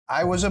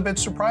I was a bit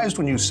surprised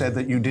when you said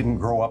that you didn't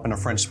grow up in a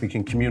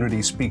French-speaking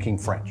community speaking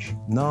French.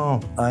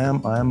 No, I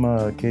am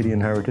Acadian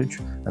heritage,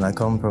 and I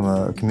come from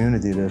a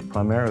community that's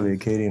primarily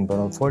Acadian, but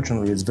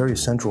unfortunately it's very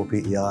central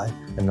PEI,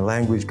 and the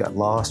language got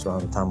lost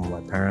around the time of my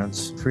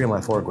parents. 3 of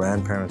my 4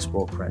 grandparents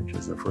spoke French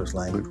as their first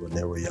language when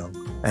they were young.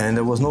 And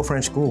there was no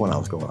French school when I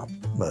was growing up,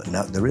 but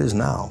now, there is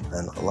now,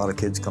 and a lot of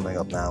kids coming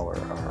up now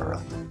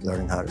are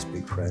learning how to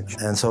speak French.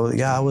 And so,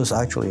 yeah, I was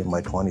actually in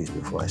my 20s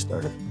before I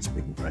started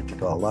speaking French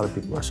at all. A lot of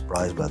people are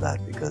surprised by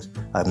that because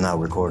I've now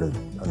recorded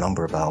a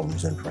number of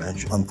albums in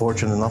French.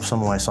 Unfortunate enough, some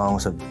of my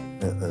songs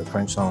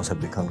French songs have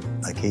become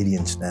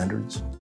Acadian standards.